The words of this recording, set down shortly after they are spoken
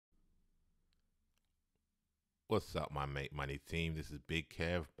What's up, my Make Money team? This is Big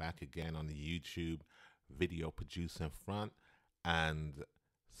Kev back again on the YouTube video producing front. And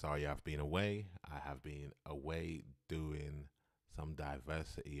sorry, I've been away. I have been away doing some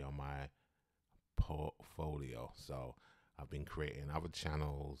diversity on my portfolio. So I've been creating other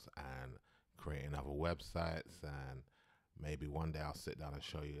channels and creating other websites. And maybe one day I'll sit down and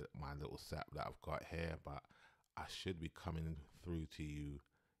show you my little setup that I've got here. But I should be coming through to you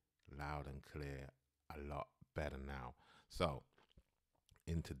loud and clear a lot better now. So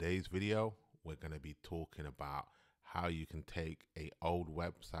in today's video, we're going to be talking about how you can take a old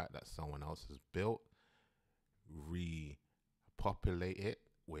website that someone else has built, repopulate it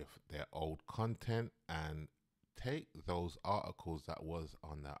with their old content, and take those articles that was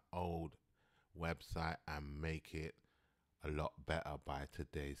on the old website and make it a lot better by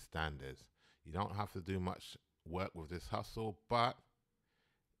today's standards. You don't have to do much work with this hustle, but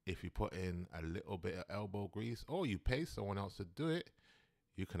if you put in a little bit of elbow grease or you pay someone else to do it,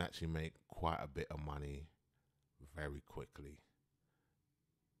 you can actually make quite a bit of money very quickly.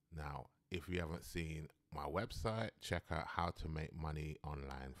 Now, if you haven't seen my website, check out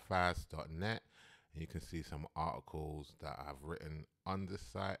howtomakemoneyonlinefast.net. And you can see some articles that I've written on this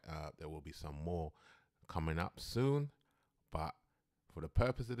site. There will be some more coming up soon. But for the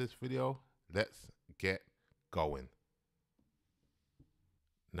purpose of this video, let's get going.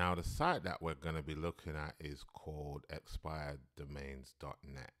 Now, the site that we're going to be looking at is called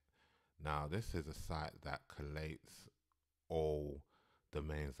expireddomains.net. Now, this is a site that collates all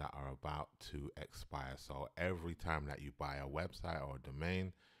domains that are about to expire. So every time that you buy a website or a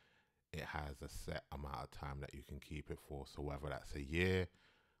domain, it has a set amount of time that you can keep it for. So whether that's a year,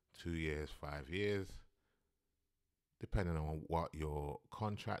 2 years, 5 years, depending on what your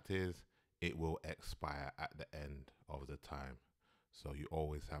contract is, it will expire at the end of the time. So you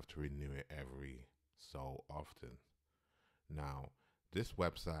always have to renew it every so often. Now, this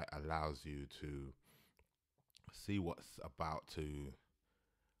website allows you to see what's about to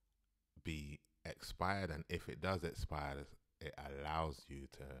be expired, and if it does expire, it allows you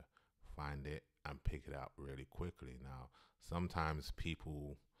to find it and pick it up really quickly. Now, sometimes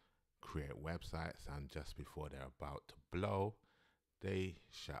people create websites and just before they're about to blow, they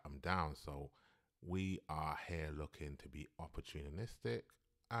shut them down. So we are here looking to be opportunistic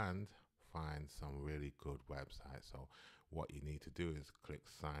and find some really good websites. So what you need to do is click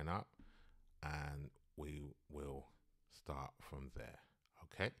sign up and we will start from there.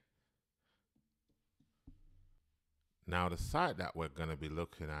 Okay. Now, the site that we're going to be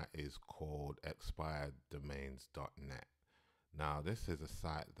looking at is called expireddomains.net. Now, this is a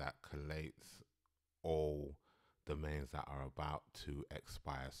site that collates all domains that are about to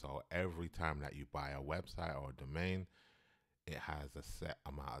expire. So every time that you buy a website or a domain, it has a set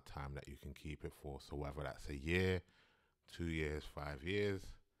amount of time that you can keep it for. So whether that's a year, 2 years, 5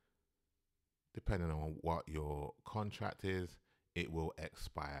 years, depending on what your contract is, it will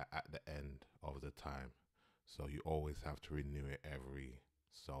expire at the end of the time. So you always have to renew it every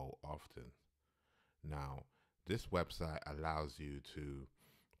so often. Now, this website allows you to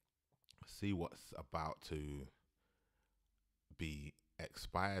see what's about to be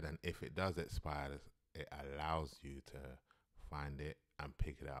expired, and if it does expire, it allows you to find it and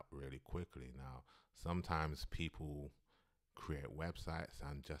pick it up really quickly. Now, sometimes people create websites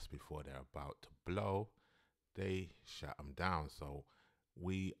and just before they're about to blow, they shut them down. So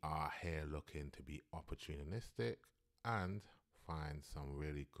we are here looking to be opportunistic and find some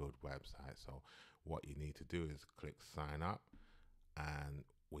really good websites. So what you need to do is click sign up and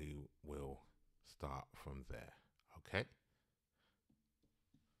we will start from there. Okay.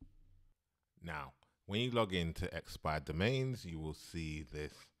 Now, when you log into expired domains, you will see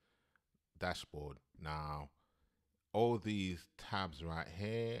this dashboard. Now, all these tabs right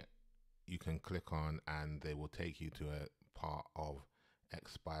here, you can click on and they will take you to a part of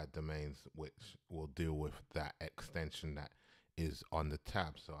expired domains, which will deal with that extension that is on the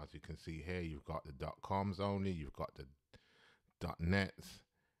tab. So as you can see here, you've got the .coms only, you've got the .nets,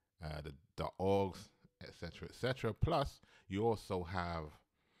 the .orgs, etc., etc. Plus, you also have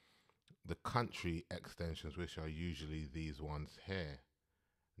the country extensions, which are usually these ones here.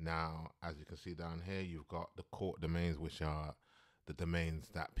 Now, as you can see down here, you've got the court domains, which are the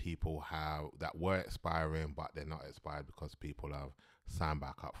domains that people have that were expiring, but they're not expired because people have signed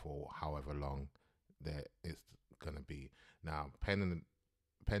back up for however long that it's going to be. Now, pending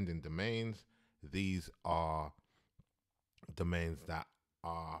domains, these are domains that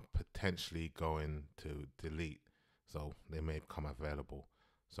are potentially going to delete, so they may become available.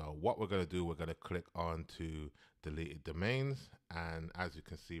 So what we're going to do, we're going to click on to deleted domains, and as you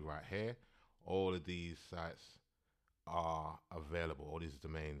can see right here, all of these sites are available. All these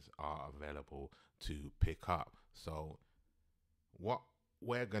domains are available to pick up. So what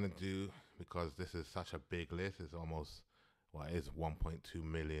we're gonna do, because this is such a big list, it's almost, well, it is 1.2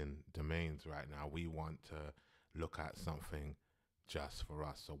 million domains right now. We want to look at something just for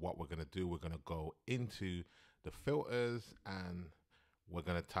us. So what we're gonna do, we're gonna go into the filters and we're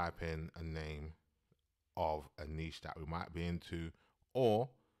gonna type in a name of a niche that we might be into, or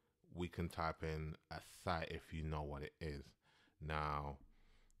we can type in a site if you know what it is. Now,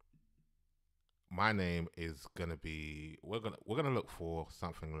 my name is gonna be, we're gonna look for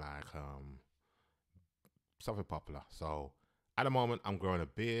something like something popular. So at the moment I'm growing a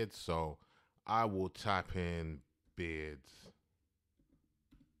beard, so I will type in beards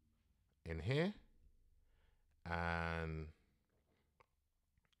in here, and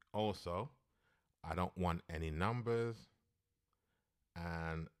also I don't want any numbers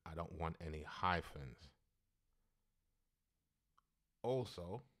and I don't want any hyphens.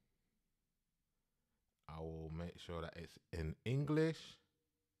 Also, I will make sure that it's in English,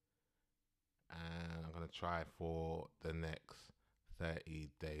 and I'm going to try for the next 30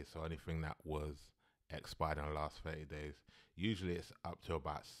 days. So anything that was expired in the last 30 days, usually it's up to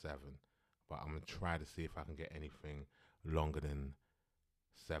about 7, but I'm going to try to see if I can get anything longer than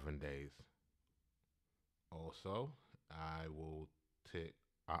 7 days. Also, I will tick,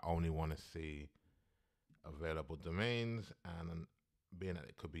 I only want to see available domains, and being that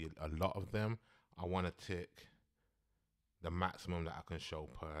it could be a lot of them, I want to tick the maximum that I can show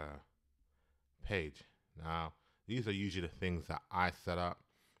per page. Now, these are usually the things that I set up.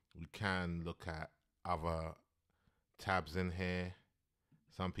 We can look at other tabs in here.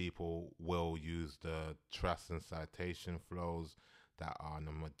 Some people will use the trust and citation flows that are in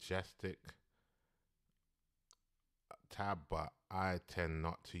the majestic tab, but I tend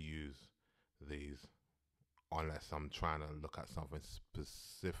not to use these unless I'm trying to look at something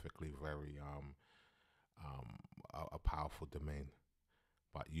specifically very a powerful domain.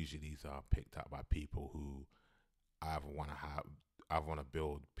 But usually these are picked up by people who either want to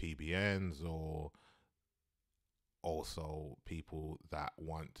build PBNs, or also people that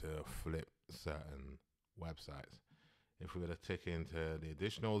want to flip certain websites. If we were to tick into the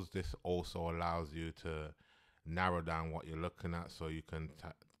additionals, this also allows you to narrow down what you're looking at. So you can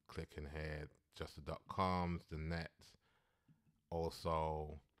click in here, just the .coms, the nets,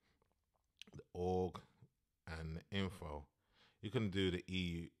 also the org and the info. You can do the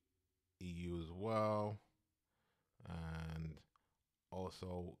EU as well, and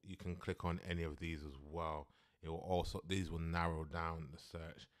also you can click on any of these as well. It will also, these will narrow down the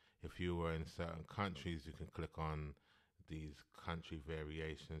search. If you were in certain countries, you can click on these country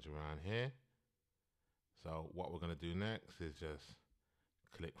variations around here. So what we're going to do next is just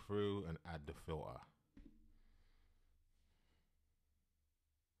click through and add the filter.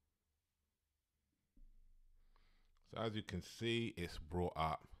 So as you can see, it's brought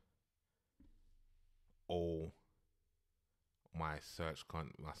up all my search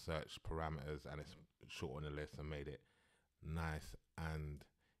parameters, and it's shortened the list and made it nice and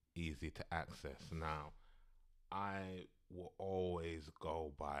easy to access. Now, I will always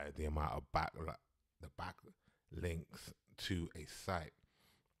go by the amount of backlinks to a site,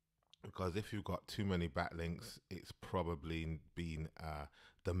 because if you've got too many backlinks, it's probably been a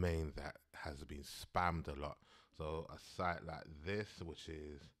domain that has been spammed a lot. So a site like this, which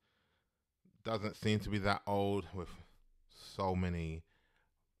doesn't seem to be that old, with so many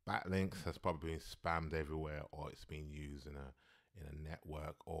backlinks, has probably been spammed everywhere, or it's been used in a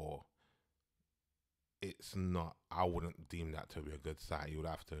network, or it's not. I wouldn't deem that to be a good site. You would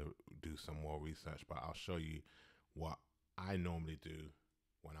have to do some more research, but I'll show you what I normally do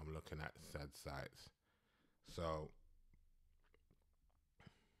when I'm looking at said sites. So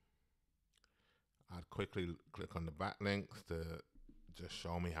I'd quickly click on the backlinks to just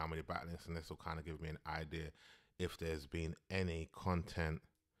show me how many backlinks, and this will kind of give me an idea if there's been any content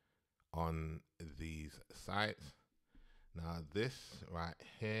on these sites. Now this right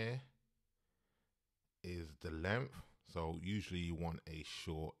here is the length. So usually you want a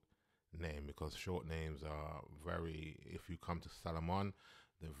short name, because short names are very, if you come to sell them on,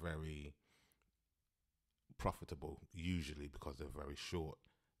 they're very profitable usually because they're very short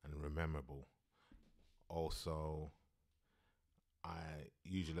and rememberable. Also, I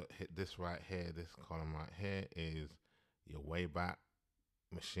usually hit this right here, this column right here is your Wayback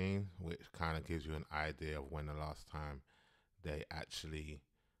Machine, which kind of gives you an idea of when the last time they actually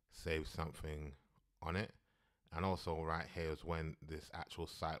saved something on it. And also right here is when this actual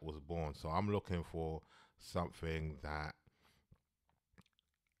site was born. So I'm looking for something that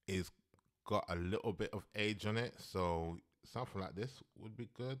is got a little bit of age on it, so something like this would be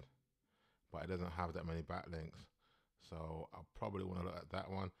good, but it doesn't have that many backlinks. So I'll probably want to look at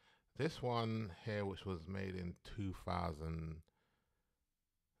that one. This one here, which was made in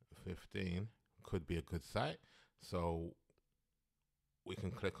 2015, could be a good site. So we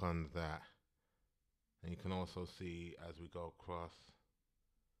can click on that. And you can also see as we go across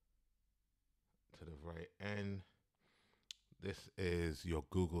to the very end, this is your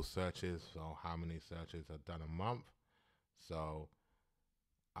Google searches. So how many searches are done a month. So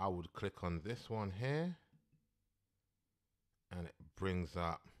I would click on this one here and it brings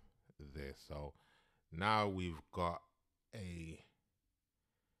up this. So now we've got a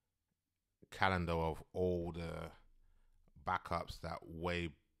calendar of all the backups that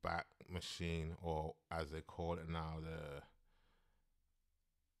Wayback Machine, or as they call it now, the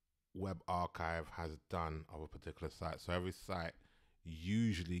web archive, has done of a particular site. So every site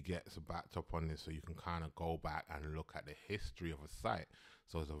usually gets backed up on this, so you can kind of go back and look at the history of a site.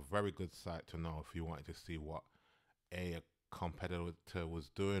 So it's a very good site to know if you wanted to see what a competitor was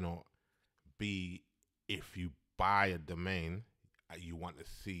doing, or B, if you buy a domain, you want to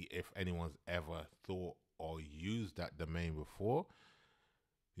see if anyone's ever thought or used that domain before.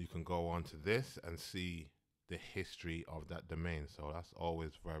 You can go on to this and see the history of that domain. So that's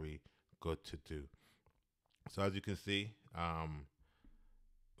always very good to do. So as you can see,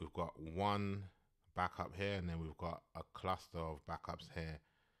 we've got one backup here, and then we've got a cluster of backups here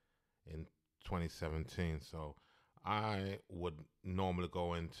in 2017. So I would normally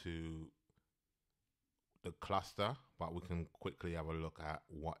go into the cluster, but we can quickly have a look at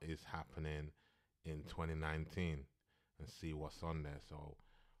what is happening in 2019 and see what's on there. So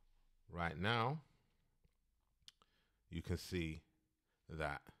right now you can see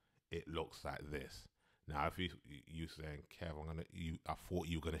that it looks like this. Now if you saying, Kev, I thought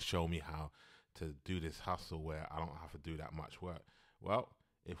you were gonna show me how to do this hustle where I don't have to do that much work. Well,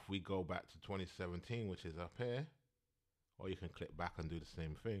 if we go back to 2017, which is up here, or you can click back and do the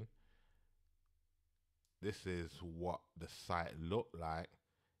same thing, this is what the site looked like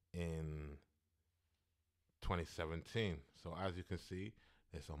in 2017. So as you can see,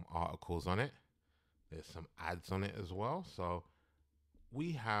 there's some articles on it, there's some ads on it as well. So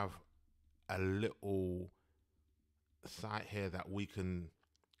we have a little site here that we can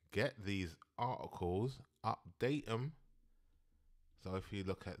get these articles, update them. So if you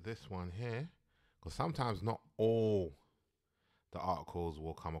look at this one here, because sometimes not all the articles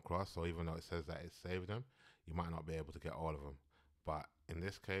will come across, so even though it says that it saved them, you might not be able to get all of them. But in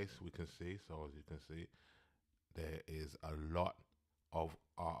this case, we can see, so as you can see, there is a lot of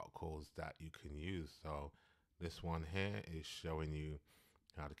articles that you can use. So this one here is showing you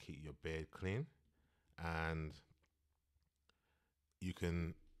how to keep your beard clean, and you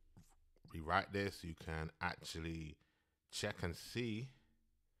can rewrite this. You can actually check and see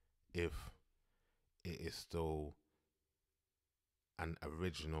if it is still an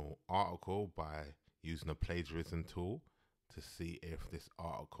original article by using a plagiarism tool to see if this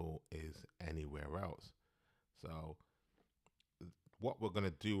article is anywhere else. So what we're going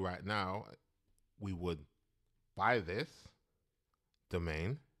to do right now, we would buy this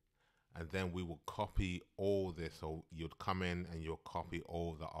domain and then we will copy all this. So you'd come in and you'll copy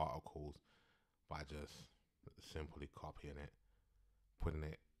all the articles by just simply copying it, putting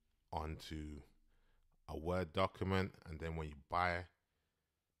it onto a Word document, and then when you buy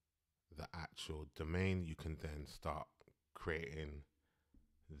the actual domain, you can then start creating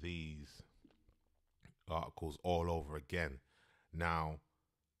these articles all over again. Now,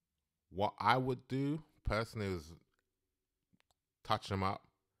 what I would do personally is touch them up,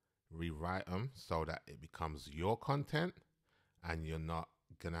 rewrite them so that it becomes your content and you're not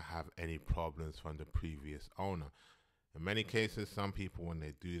gonna have any problems from the previous owner. In many cases, some people, when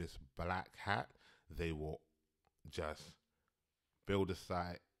they do this black hat, they will just build a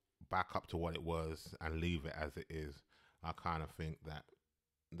site back up to what it was and leave it as it is. I kind of think that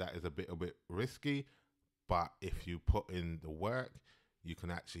that is a bit risky, but if you put in the work, you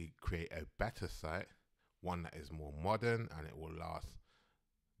can actually create a better site, one that is more modern, and it will last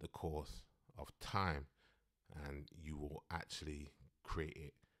the course of time, and you will actually create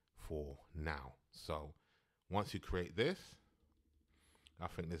it for now. So once you create this, I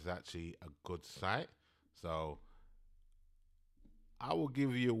think this is actually a good site. So I will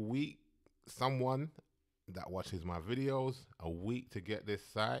give you a week, someone that watches my videos, a week to get this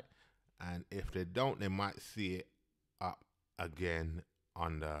site. And if they don't, they might see it up again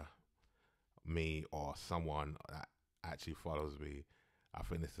under me or someone that actually follows me. I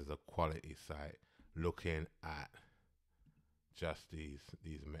think this is a quality site looking at just these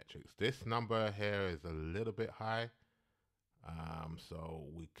metrics. This number here is a little bit high, so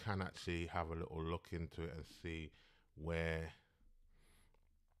we can actually have a little look into it and see where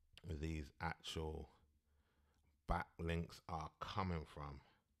these actual backlinks are coming from.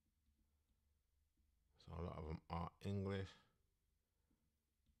 So a lot of them are English,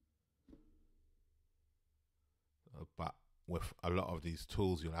 but with a lot of these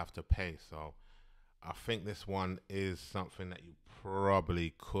tools you'll have to pay. So I think this one is something that you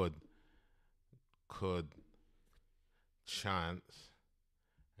probably could chance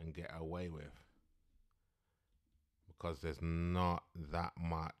and get away with, because there's not that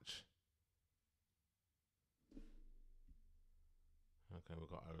much. Okay, we've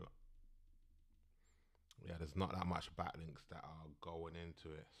got a lot. Yeah, there's not that much backlinks that are going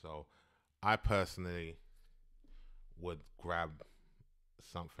into it. So I personally would grab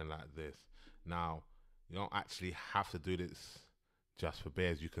something like this. Now, you don't actually have to do this just for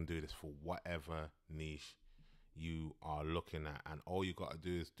bears. You can do this for whatever niche you are looking at, and all you got to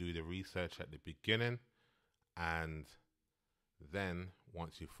do is do the research at the beginning, and then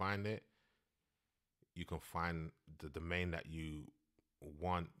once you find it, you can find the domain that you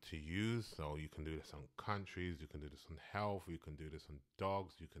want to use. So you can do this on countries, you can do this on health, you can do this on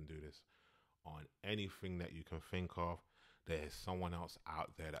dogs, you can do this on anything that you can think of. There's someone else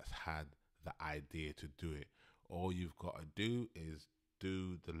out there that's had the idea to do it. All you've got to do is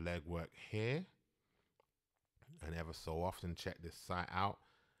do the legwork here, and ever so often check this site out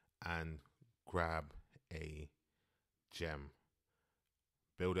and grab a gem,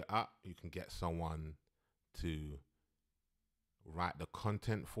 build it up. You can get someone to write the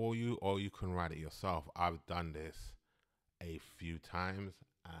content for you, or you can write it yourself. I've done this a few times,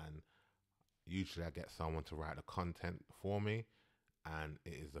 and usually I get someone to write the content for me, and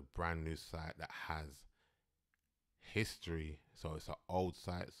it is a brand new site that has history. So it's an old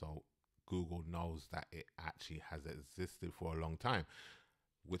site, so Google knows that it actually has existed for a long time,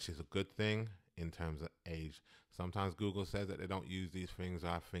 which is a good thing in terms of age. Sometimes Google says that they don't use these things.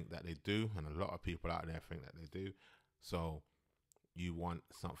 I think that they do, and a lot of people out there think that they do. So you want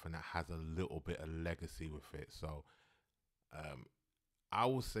something that has a little bit of legacy with it. So I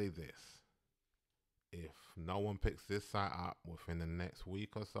will say this: if no one picks this site up within the next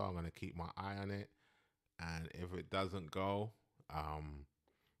week or so, I'm going to keep my eye on it. And if it doesn't go, I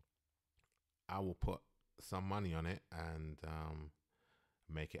will put some money on it and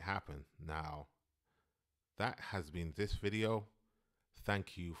make it happen. Now, that has been this video.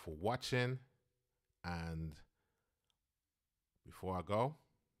 Thank you for watching. And before I go,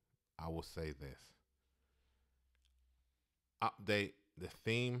 I will say this: update the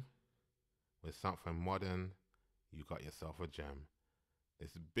theme with something modern, you got yourself a gem.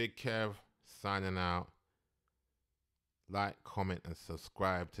 This is Big Kev signing out. Like, comment, and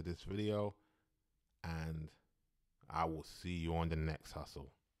subscribe to this video, and I will see you on the next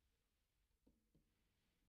hustle.